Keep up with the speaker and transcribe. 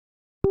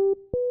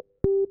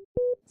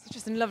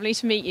Tristan, lovely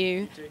to meet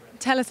you.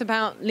 Tell us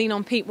about Lean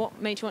on Pete. What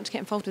made you want to get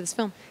involved with this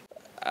film?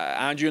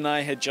 Andrew and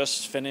I had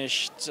just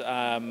finished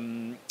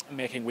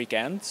making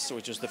Weekends,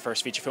 which was the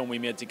first feature film we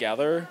made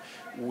together.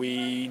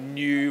 We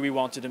knew we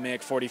wanted to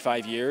make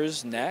 45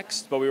 Years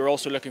next, but we were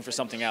also looking for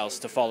something else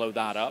to follow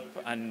that up.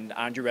 And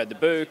Andrew read the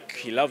book,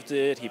 he loved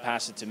it, he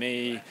passed it to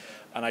me,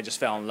 and I just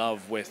fell in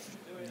love with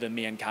the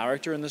main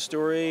character in the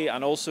story.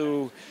 And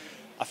also,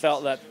 I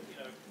felt that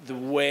the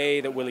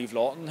way that Willie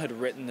Vlaughton had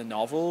written the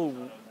novel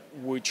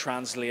would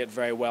translate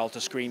very well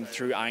to screen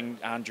through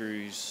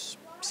Andrew's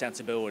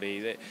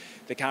sensibility.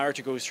 The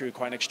character goes through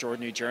quite an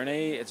extraordinary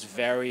journey. It's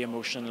very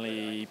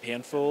emotionally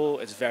painful,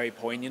 it's very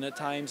poignant at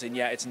times, and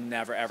yet it's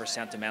never ever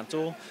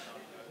sentimental,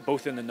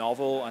 both in the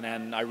novel, and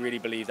then I really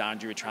believed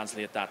Andrew would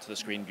translate that to the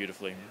screen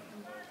beautifully.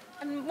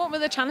 And what were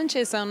the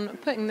challenges on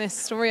putting this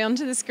story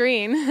onto the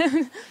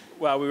screen?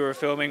 Well, we were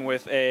filming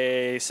with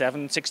a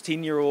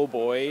 16-year-old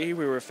boy.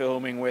 We were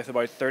filming with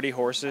about 30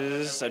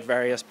 horses at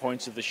various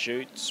points of the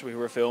shoots. We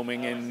were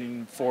filming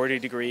in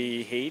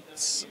 40-degree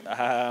heat.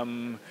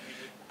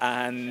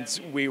 And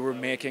we were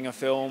making a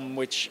film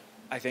which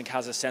I think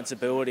has a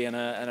sensibility and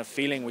a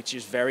feeling which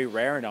is very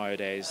rare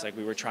nowadays. Like,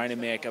 we were trying to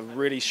make a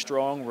really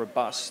strong,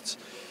 robust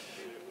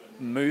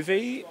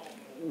movie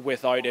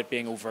without it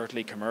being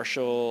overtly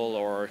commercial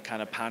or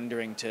kind of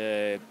pandering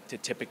to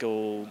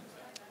typical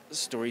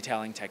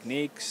storytelling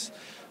techniques.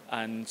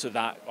 And so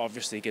that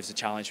obviously gives a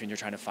challenge when you're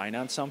trying to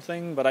finance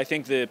something. But I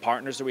think the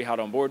partners that we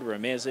had on board were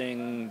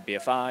amazing.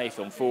 BFI,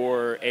 Film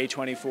 4,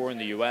 A24 in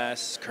the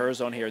US,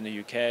 Curzon here in the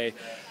UK.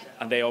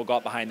 And they all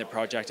got behind the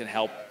project and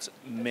helped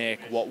make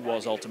what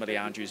was ultimately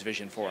Andrew's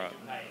vision for it.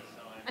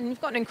 And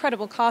you've got an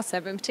incredible cast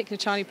there, but in particular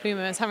Charlie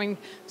Plummer as having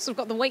sort of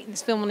got the weight of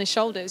this film on his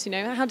shoulders, you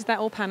know. How did that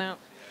all pan out?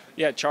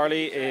 Yeah,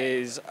 Charlie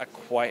is a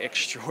quite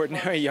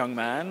extraordinary young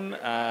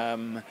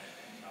man.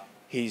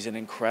 He's an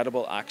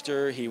incredible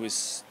actor. He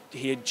was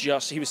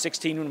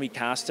 16 when we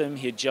cast him.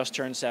 He had just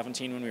turned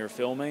 17 when we were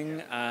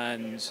filming,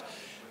 and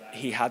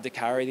he had to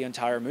carry the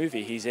entire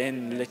movie. He's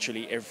in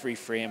literally every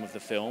frame of the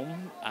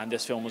film, and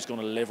this film was going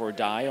to live or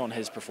die on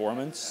his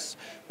performance.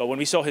 But when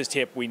we saw his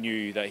tape, we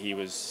knew that he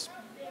was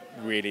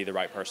really the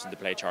right person to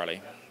play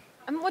Charlie.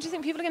 And what do you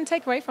think people are going to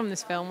take away from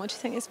this film? What do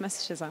you think its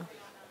messages are?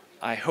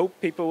 I hope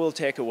people will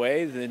take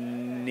away the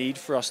need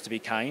for us to be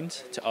kind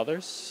to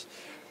others.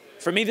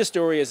 For me, the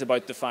story is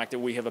about the fact that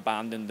we have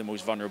abandoned the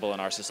most vulnerable in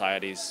our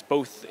societies,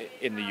 both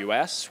in the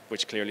US,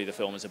 which clearly the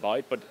film is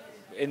about, but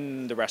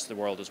in the rest of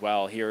the world as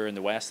well. Here in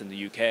the West, in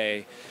the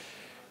UK,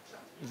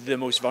 the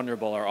most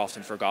vulnerable are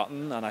often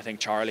forgotten, and I think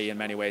Charlie in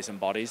many ways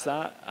embodies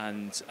that.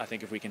 And I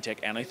think if we can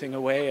take anything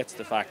away, it's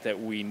the fact that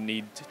we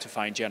need to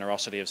find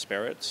generosity of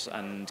spirits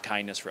and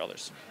kindness for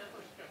others.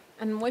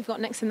 And what have you got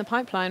next in the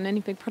pipeline?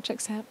 Any big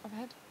projects ahead?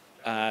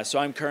 So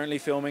I'm currently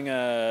filming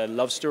a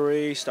love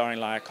story starring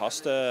Laia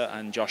Costa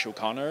and Josh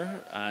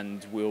O'Connor,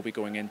 and we'll be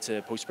going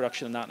into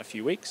post-production on that in a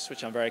few weeks,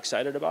 which I'm very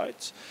excited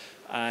about.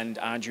 And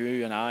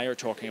Andrew and I are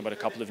talking about a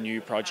couple of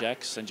new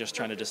projects and just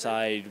trying to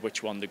decide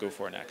which one to go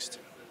for next.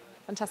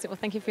 Fantastic. Well,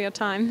 thank you for your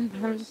time.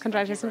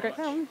 Congratulations. Great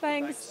film.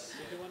 Thanks.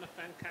 Do you want to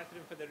thank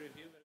Catherine for the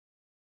review?